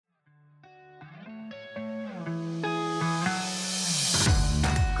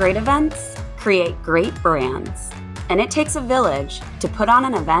Great events create great brands, and it takes a village to put on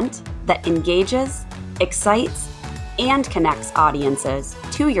an event that engages, excites, and connects audiences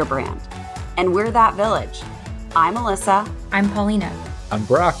to your brand. And we're that village. I'm Alyssa. I'm Paulina. I'm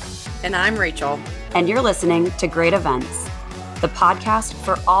Brock. And I'm Rachel. And you're listening to Great Events, the podcast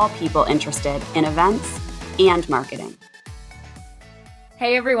for all people interested in events and marketing.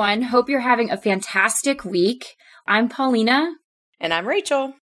 Hey everyone, hope you're having a fantastic week. I'm Paulina. And I'm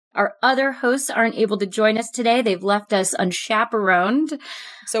Rachel. Our other hosts aren't able to join us today. They've left us unchaperoned.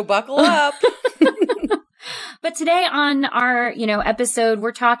 So buckle up. But today on our, episode,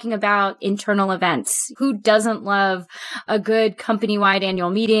 we're talking about internal events. Who doesn't love a good company-wide annual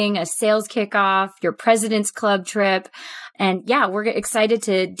meeting, a sales kickoff, your president's club trip? And yeah, we're excited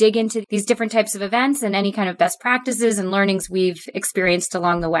to dig into these different types of events and any kind of best practices and learnings we've experienced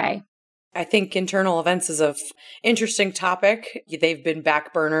along the way. I think internal events is an interesting topic. They've been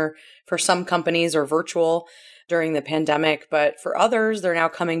back burner for some companies or virtual during the pandemic, but for others, they're now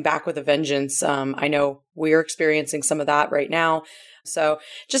coming back with a vengeance. I know we're experiencing some of that right now. So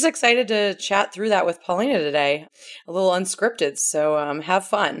just excited to chat through that with Paulina today. A little unscripted, so have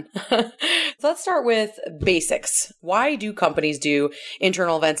fun. So let's start with basics. Why do companies do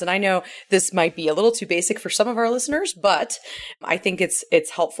internal events? And I know this might be a little too basic for some of our listeners, but I think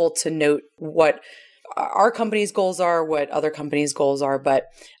it's helpful to note what our company's goals are, what other companies' goals are. But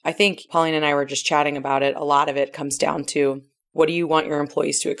I think Paulina and I were just chatting about it. A lot of it comes down to, what do you want your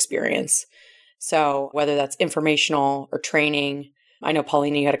employees to experience? So whether that's informational or training. I know,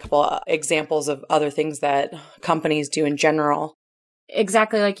 Paulina, you had a couple of examples of other things that companies do in general.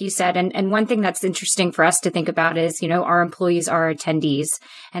 Exactly like you said. And one thing that's interesting for us to think about is, our employees are attendees.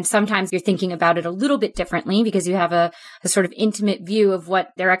 And sometimes you're thinking about it a little bit differently because you have a sort of intimate view of what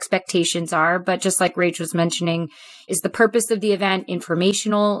their expectations are. But just like Rach was mentioning, is the purpose of the event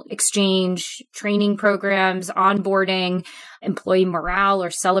informational exchange, training programs, onboarding, employee morale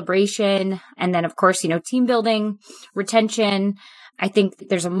or celebration, and then, of course, team building, retention. I think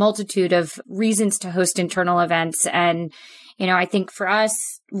there's a multitude of reasons to host internal events. And I think for us,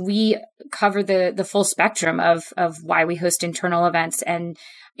 we cover the full spectrum of why we host internal events. And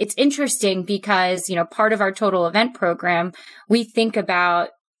it's interesting because, part of our total event program, we think about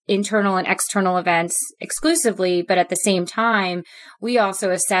internal and external events exclusively, but at the same time, we also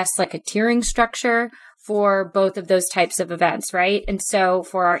assess like a tiering structure for both of those types of events, right? And so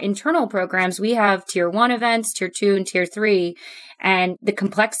for our internal programs, we have tier 1 events, tier 2, and tier 3. And the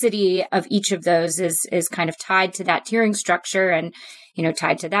complexity of each of those is kind of tied to that tiering structure. And,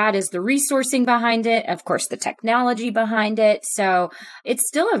 tied to that is the resourcing behind it, of course, the technology behind it. So it's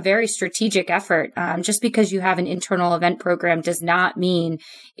still a very strategic effort. Just because you have an internal event program does not mean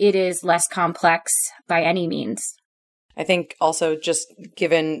it is less complex by any means. I think also just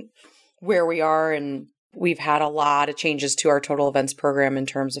given where we are, and we've had a lot of changes to our total events program in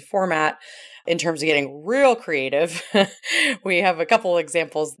terms of format, in terms of getting real creative. We have a couple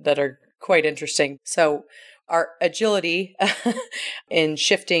examples that are quite interesting. So our agility in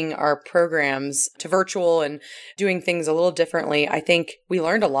shifting our programs to virtual and doing things a little differently, I think we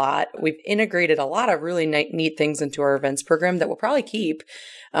learned a lot. We've integrated a lot of really neat things into our events program that we'll probably keep,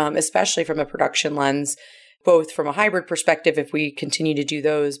 especially from a production lens, both from a hybrid perspective if we continue to do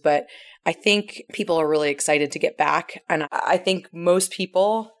those. But I think people are really excited to get back. And I think most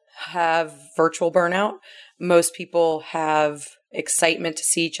people have virtual burnout. Most people have excitement to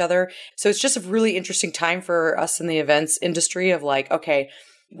see each other. So it's just a really interesting time for us in the events industry of like, okay,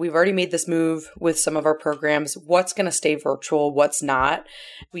 we've already made this move with some of our programs. What's going to stay virtual? What's not?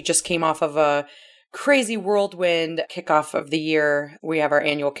 We just came off of a crazy whirlwind kickoff of the year. We have our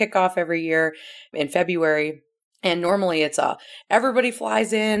annual kickoff every year in February. And normally it's everybody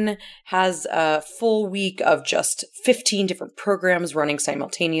flies in, has a full week of just 15 different programs running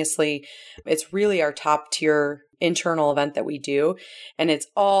simultaneously. It's really our top tier internal event that we do. And it's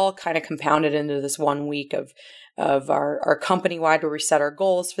all kind of compounded into this 1 week of our company-wide, where we set our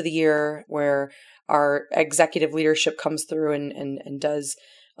goals for the year, where our executive leadership comes through and does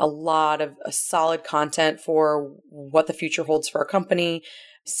a lot of solid content for what the future holds for our company,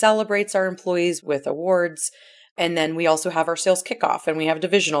 celebrates our employees with awards. And then we also have our sales kickoff and we have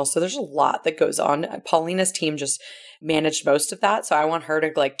divisional. So there's a lot that goes on. Paulina's team just managed most of that. So I want her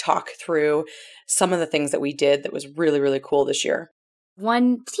to talk through some of the things that we did that was really, really cool this year.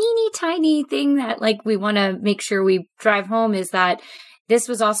 One teeny tiny thing that we want to make sure we drive home is that this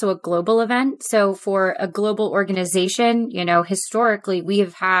was also a global event. So for a global organization, historically we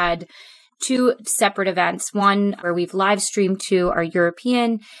have had two separate events. One where we've live streamed to our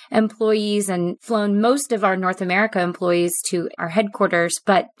European employees and flown most of our North America employees to our headquarters.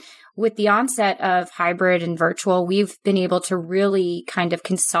 But with the onset of hybrid and virtual, we've been able to really kind of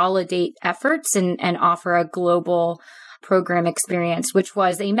consolidate efforts and offer a global program experience, which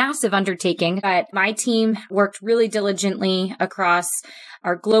was a massive undertaking. But my team worked really diligently across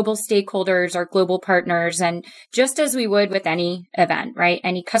our global stakeholders, our global partners, and just as we would with any event, right?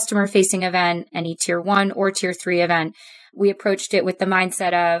 Any customer facing event, any tier 1 or tier 3 event, we approached it with the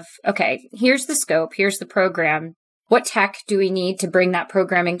mindset of, okay, here's the scope, here's the program. What tech do we need to bring that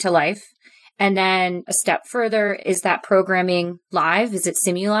programming to life? And then a step further, is that programming live? Is it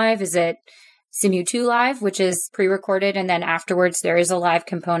SimuLive? Is it Simu2 Live, which is pre-recorded, and then afterwards there is a live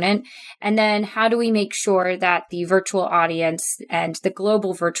component? And then how do we make sure that the virtual audience and the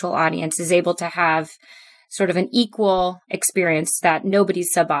global virtual audience is able to have sort of an equal experience, that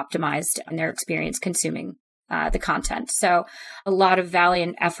nobody's sub-optimized in their experience consuming the content? So a lot of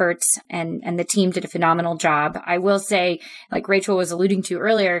valiant efforts, and the team did a phenomenal job. I will say, like Rachel was alluding to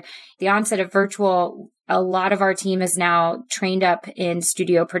earlier, the onset of virtual, a lot of our team is now trained up in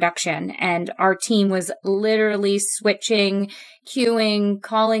studio production, and our team was literally switching, queuing,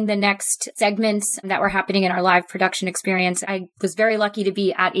 calling the next segments that were happening in our live production experience. I was very lucky to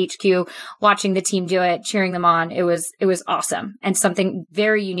be at HQ watching the team do it, cheering them on. It was awesome, and something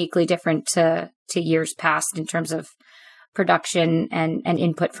very uniquely different to years past in terms of production and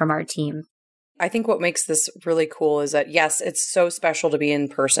input from our team. I think what makes this really cool is that, yes, it's so special to be in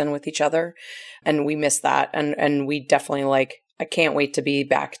person with each other, and we miss that. And we definitely I can't wait to be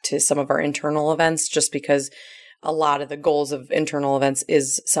back to some of our internal events, just because a lot of the goals of internal events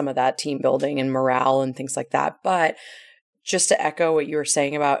is some of that team building and morale and things like that. But just to echo what you were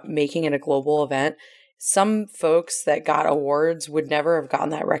saying about making it a global event, some folks that got awards would never have gotten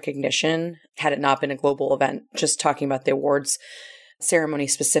that recognition had it not been a global event, just talking about the awards ceremony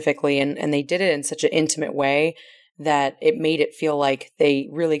specifically. And they did it in such an intimate way that it made it feel like they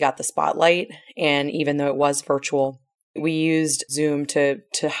really got the spotlight. And even though it was virtual, we used Zoom to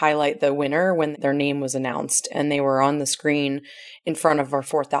highlight the winner when their name was announced, and they were on the screen in front of our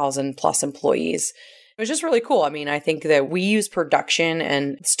 4,000 plus employees. It was just really cool. I mean, I think that we use production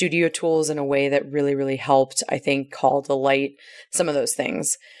and studio tools in a way that really, really helped, I think, call to light some of those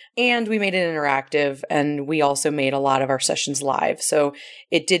things. And we made it interactive, and we also made a lot of our sessions live. So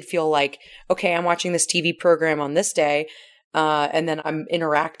it did feel like, okay, I'm watching this TV program on this day, and then I'm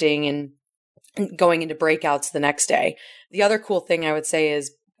interacting and going into breakouts the next day. The other cool thing I would say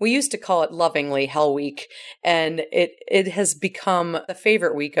is we used to call it lovingly Hell Week, and it has become a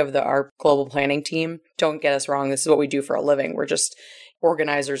favorite week of our global planning team. Don't get us wrong. This is what we do for a living. We're just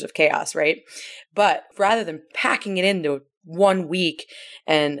organizers of chaos, right? But rather than packing it into 1 week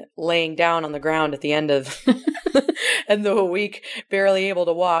and laying down on the ground at the end of the week, barely able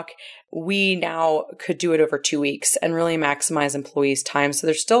to walk, we now could do it over 2 weeks and really maximize employees' time. So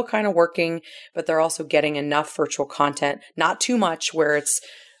they're still kind of working, but they're also getting enough virtual content, not too much where it's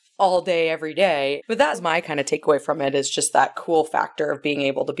all day, every day. But that's my kind of takeaway from it, is just that cool factor of being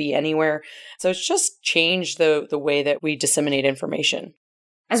able to be anywhere. So it's just changed the way that we disseminate information.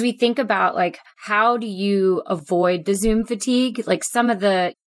 As we think about how do you avoid the Zoom fatigue, some of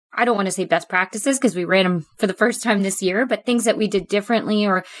the, I don't want to say best practices because we ran them for the first time this year, but things that we did differently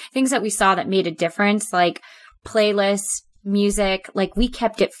or things that we saw that made a difference, like playlists, music, we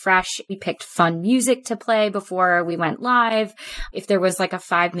kept it fresh. We picked fun music to play before we went live. If there was a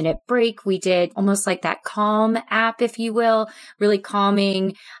 5-minute break, we did almost like that Calm app, if you will, really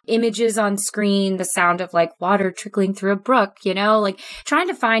calming images on screen, the sound of water trickling through a brook, trying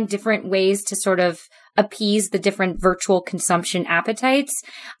to find different ways to sort of appease the different virtual consumption appetites.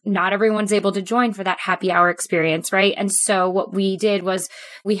 Not everyone's able to join for that happy hour experience, right? And so what we did was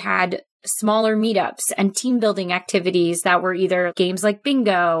we had smaller meetups and team building activities that were either games like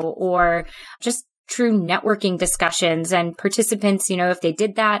bingo or just true networking discussions, and participants, if they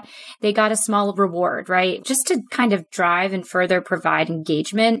did that, they got a small reward, right? Just to kind of drive and further provide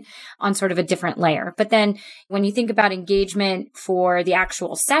engagement on sort of a different layer. But then when you think about engagement for the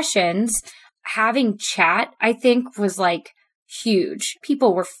actual sessions, having chat, I think, was huge.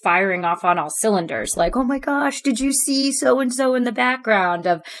 People were firing off on all cylinders. Oh my gosh, did you see so-and-so in the background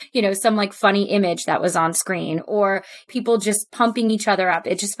of, some funny image that was on screen, or people just pumping each other up.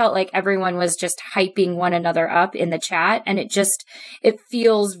 It just felt like everyone was just hyping one another up in the chat. And it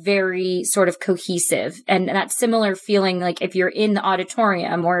feels very sort of cohesive. And that similar feeling, if you're in the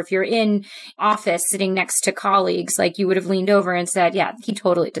auditorium or if you're in office sitting next to colleagues, you would have leaned over and said, yeah, he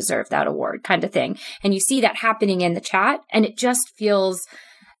totally deserved that award kind of thing. And you see that happening in the chat, and it just feels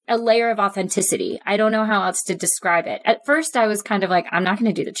a layer of authenticity. I don't know how else to describe it. At first, I was kind of like, I'm not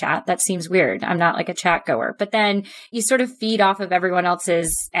going to do the chat. That seems weird. I'm not like a chat goer. But then you sort of feed off of everyone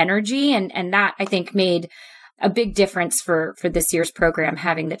else's energy. And that, I think, made a big difference for this year's program,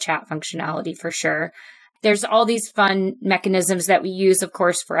 having the chat functionality for sure. There's all these fun mechanisms that we use, of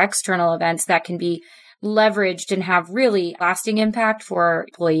course, for external events that can be leveraged and have really lasting impact for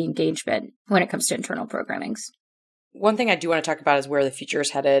employee engagement when it comes to internal programmings. One thing I do want to talk about is where the future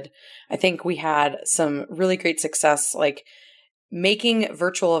is headed. I think we had some really great success, like making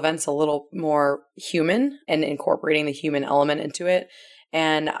virtual events a little more human and incorporating the human element into it.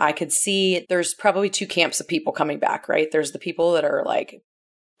 And I could see there's probably two camps of people coming back, right? There's the people that are like,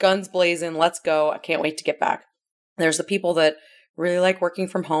 guns blazing, let's go, I can't wait to get back. There's the people that really like working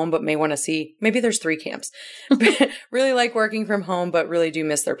from home, but may want to see, maybe there's three camps, really like working from home, but really do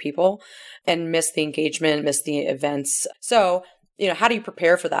miss their people and miss the engagement, miss the events. So, how do you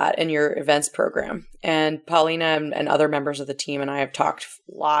prepare for that in your events program? And Paulina and other members of the team and I have talked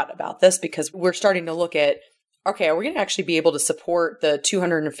a lot about this because we're starting to look at, okay, are we going to actually be able to support the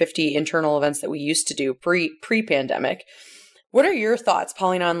 250 internal events that we used to do pre-pandemic? What are your thoughts,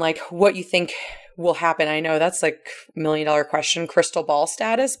 Paulina, on like what you think will happen? I know that's like $1 million question, crystal ball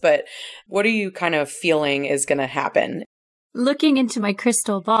status, but what are you kind of feeling is going to happen? Looking into my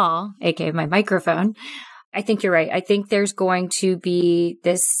crystal ball, aka my microphone, I think you're right. I think there's going to be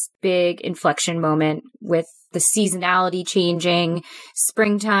this big inflection moment with the seasonality changing,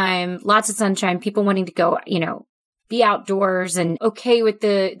 springtime, lots of sunshine, people wanting to go, be outdoors and okay with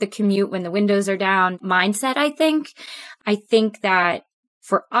the commute when the windows are down mindset, I think that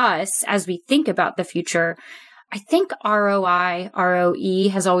for us, as we think about the future, I think ROE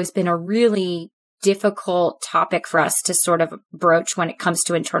has always been a really difficult topic for us to sort of broach when it comes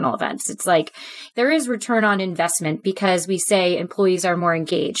to internal events. It's like there is return on investment because we say employees are more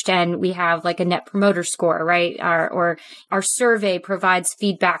engaged and we have like a net promoter score, right? Or our survey provides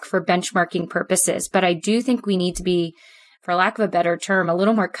feedback for benchmarking purposes. But I do think we need to be, for lack of a better term, a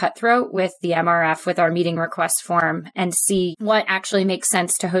little more cutthroat with the MRF, with our meeting request form, and see what actually makes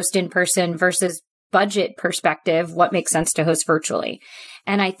sense to host in person versus budget perspective, what makes sense to host virtually.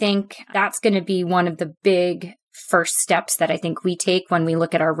 And I think that's going to be one of the big first steps that I think we take when we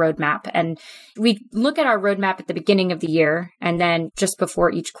look at our roadmap. And we look at our roadmap at the beginning of the year, and then just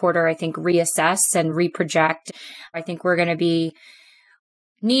before each quarter, I think reassess and reproject. I think we're going to be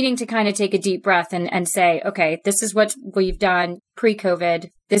needing to kind of take a deep breath and say, okay, this is what we've done pre-COVID.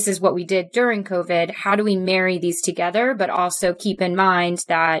 This is what we did during COVID. How do we marry these together, but also keep in mind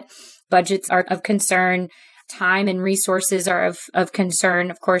that budgets are of concern, time and resources are of concern.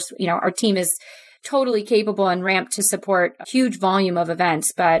 Of course, our team is totally capable and ramped to support a huge volume of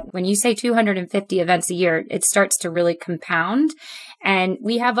events. But when you say 250 events a year, it starts to really compound. And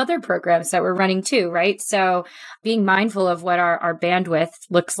we have other programs that we're running too, right? So being mindful of what our bandwidth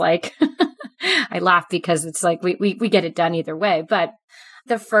looks like. I laugh because it's like we get it done either way. But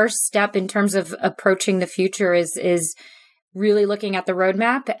the first step in terms of approaching the future is really looking at the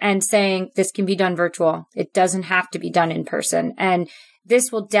roadmap and saying this can be done virtual. It doesn't have to be done in person. And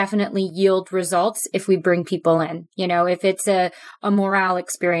this will definitely yield results if we bring people in. If it's a morale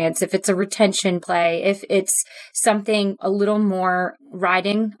experience, if it's a retention play, if it's something a little more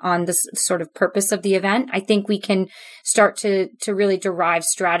riding on the sort of purpose of the event, I think we can start to really derive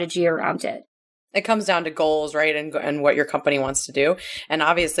strategy around it. It comes down to goals, right? And what your company wants to do. And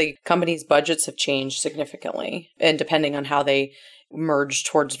obviously, companies' budgets have changed significantly. And depending on how they merged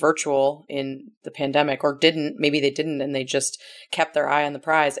towards virtual in the pandemic or didn't, maybe they didn't and they just kept their eye on the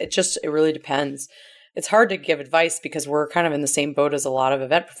prize. It really depends. It's hard to give advice because we're kind of in the same boat as a lot of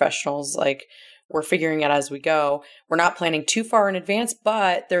event professionals. Like, we're figuring it as we go. We're not planning too far in advance,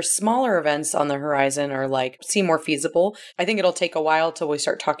 but there's smaller events on the horizon or seem more feasible. I think it'll take a while till we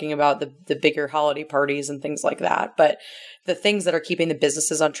start talking about the bigger holiday parties and things like that. But the things that are keeping the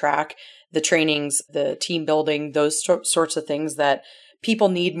businesses on track, the trainings, the team building, those sorts of things that people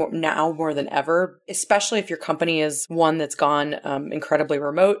need more than ever, especially if your company is one that's gone incredibly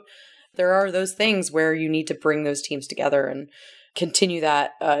remote. There are those things where you need to bring those teams together and continue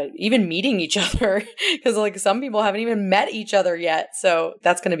that, even meeting each other, because some people haven't even met each other yet. So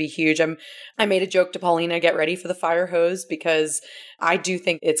that's going to be huge. I made a joke to Paulina, get ready for the fire hose, because I do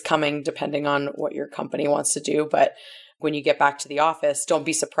think it's coming depending on what your company wants to do. But when you get back to the office, don't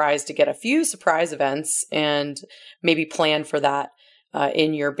be surprised to get a few surprise events and maybe plan for that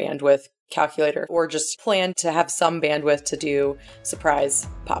in your bandwidth calculator, or just plan to have some bandwidth to do surprise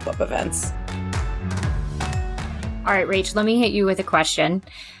pop-up events. All right, Rach, let me hit you with a question.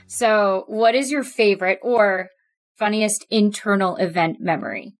 So what is your favorite, or funniest internal event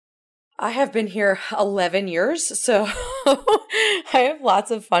memory? I have been here 11 years, so I have lots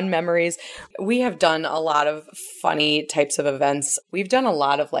of fun memories. We have done a lot of funny types of events. We've done a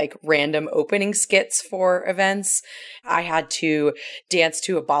lot of like random opening skits for events. I had to dance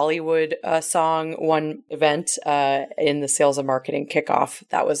to a Bollywood song one event in the sales and marketing kickoff.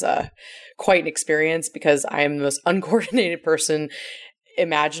 That was quite an experience because I am the most uncoordinated person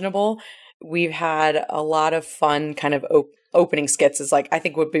imaginable. We've had a lot of fun kind of opening skits is like, I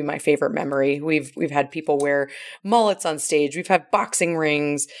think would be my favorite memory. We've had people wear mullets on stage. We've had boxing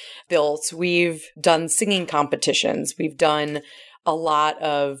rings built. We've done singing competitions. We've done a lot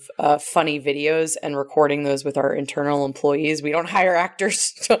of funny videos and recording those with our internal employees. We don't hire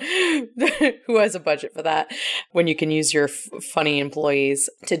actors. Who has a budget for that when you can use your funny employees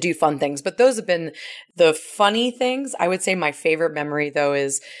to do fun things? But those have been the funny things. I would say my favorite memory, though,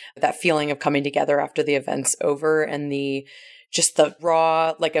 is that feeling of coming together after the event's over and just the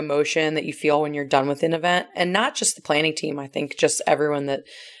raw like emotion that you feel when you're done with an event. And not just the planning team. I think just everyone that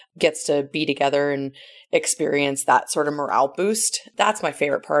gets to be together and experience that sort of morale boost. That's my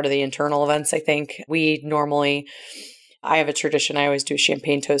favorite part of the internal events. I think I have a tradition. I always do a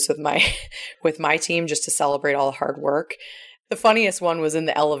champagne toast with my team just to celebrate all the hard work. The funniest one was in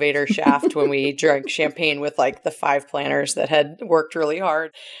the elevator shaft when we drank champagne with like the 5 planners that had worked really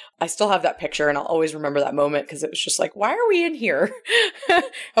hard. I still have that picture and I'll always remember that moment because it was just like, why are we in here?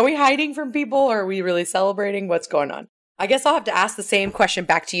 Are we hiding from people? Or are we really celebrating? What's going on? I guess I'll have to ask the same question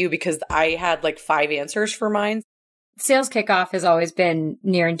back to you because I had like 5 answers for mine. Sales kickoff has always been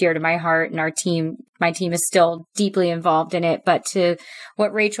near and dear to my heart, and my team is still deeply involved in it. But to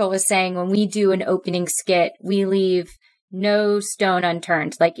what Rachel was saying, when we do an opening skit, we leave no stone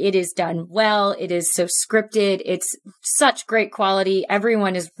unturned. Like, it is done well. It is so scripted. It's such great quality.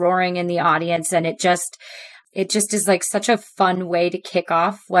 Everyone is roaring in the audience, and it just is like such a fun way to kick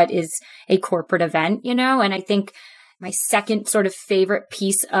off what is a corporate event, you know? And I think my second sort of favorite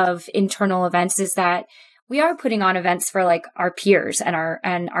piece of internal events is that we are putting on events for like our peers and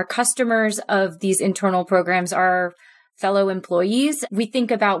our customers of these internal programs are fellow employees. We think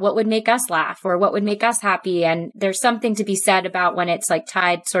about what would make us laugh or what would make us happy. And there's something to be said about when it's like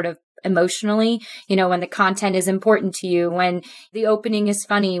tied sort of emotionally, you know, when the content is important to you, when the opening is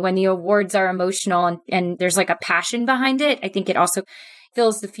funny, when the awards are emotional and there's like a passion behind it. I think it also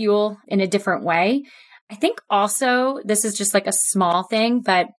fills the fuel in a different way. I think also this is just like a small thing,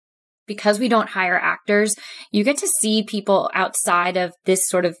 but because we don't hire actors, you get to see people outside of this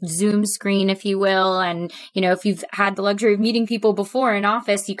sort of Zoom screen, if you will. And, you know, if you've had the luxury of meeting people before in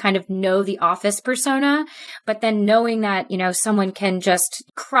office, you kind of know the office persona. But then knowing that, you know, someone can just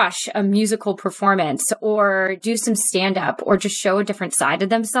crush a musical performance or do some stand-up or just show a different side of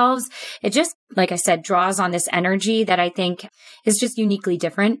themselves, it just, like I said, draws on this energy that I think is just uniquely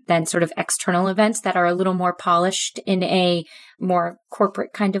different than sort of external events that are a little more polished in a more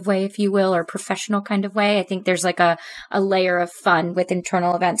corporate kind of way, if you will, or professional kind of way. I think there's like a layer of fun with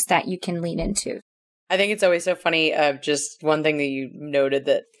internal events that you can lean into. I think it's always so funny. Just one thing that you noted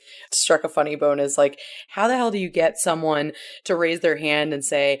that struck a funny bone is like, how the hell do you get someone to raise their hand and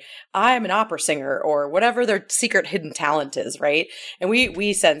say, I'm an opera singer or whatever their secret hidden talent is, right? And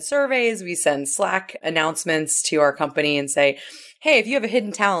we send surveys, we send Slack announcements to our company and say, hey, if you have a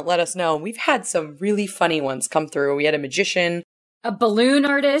hidden talent, let us know. And we've had some really funny ones come through. We had a magician. A balloon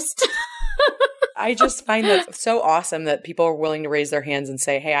artist. I just find that so awesome that people are willing to raise their hands and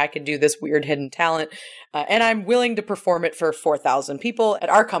say, hey, I can do this weird hidden talent. And I'm willing to perform it for 4,000 people at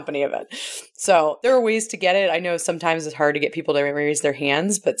our company event. So there are ways to get it. I know sometimes it's hard to get people to raise their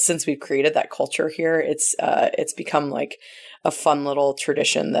hands, but since we've created that culture here, it's become like a fun little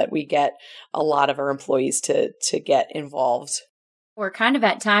tradition that we get a lot of our employees to get involved. We're kind of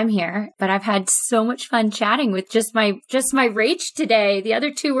at time here, but I've had so much fun chatting with just my Rach today. The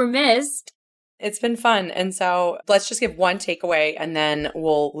other 2 were missed. It's been fun. And so let's just give one takeaway and then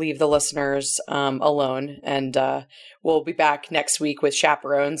we'll leave the listeners alone. And we'll be back next week with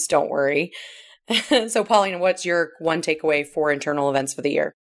chaperones. Don't worry. So Paulina, what's your one takeaway for internal events for the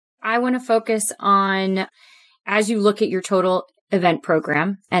year? I want to focus on, as you look at your total event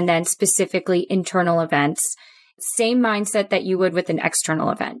program and then specifically internal events, same mindset that you would with an external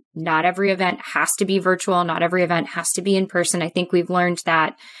event. Not every event has to be virtual. Not every event has to be in person. I think we've learned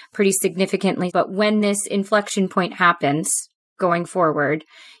that pretty significantly. But when this inflection point happens going forward,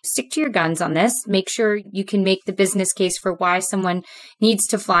 stick to your guns on this. Make sure you can make the business case for why someone needs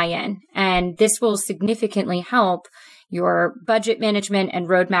to fly in. And this will significantly help your budget management and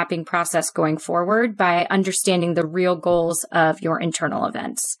road mapping process going forward by understanding the real goals of your internal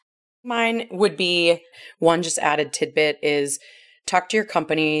events. Mine would be one just added tidbit is talk to your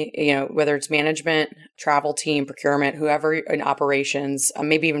company, whether it's management, travel team, procurement, whoever in operations,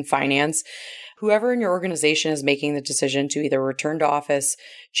 maybe even finance, whoever in your organization is making the decision to either return to office,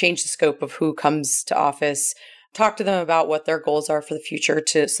 change the scope of who comes to office, talk to them about what their goals are for the future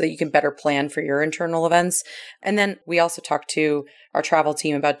so that you can better plan for your internal events. And then we also talk to our travel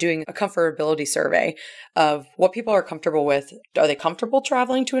team about doing a comfortability survey of what people are comfortable with. Are they comfortable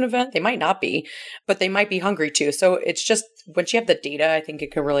traveling to an event? They might not be, but they might be hungry too. So it's just, once you have the data, I think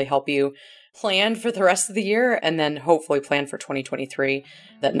it can really help you plan for the rest of the year and then hopefully plan for 2023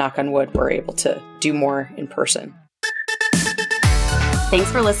 that, knock on wood, we're able to do more in person.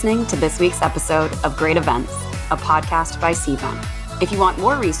 Thanks for listening to this week's episode of Great Events, a podcast by Cvent. If you want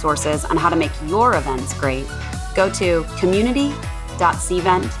more resources on how to make your events great, go to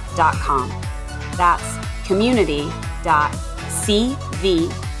community.cvent.com. That's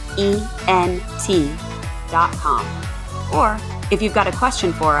community.cvent.com. Or if you've got a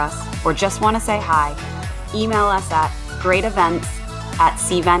question for us or just want to say hi, email us at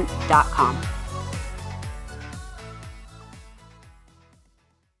greatevents@cvent.com.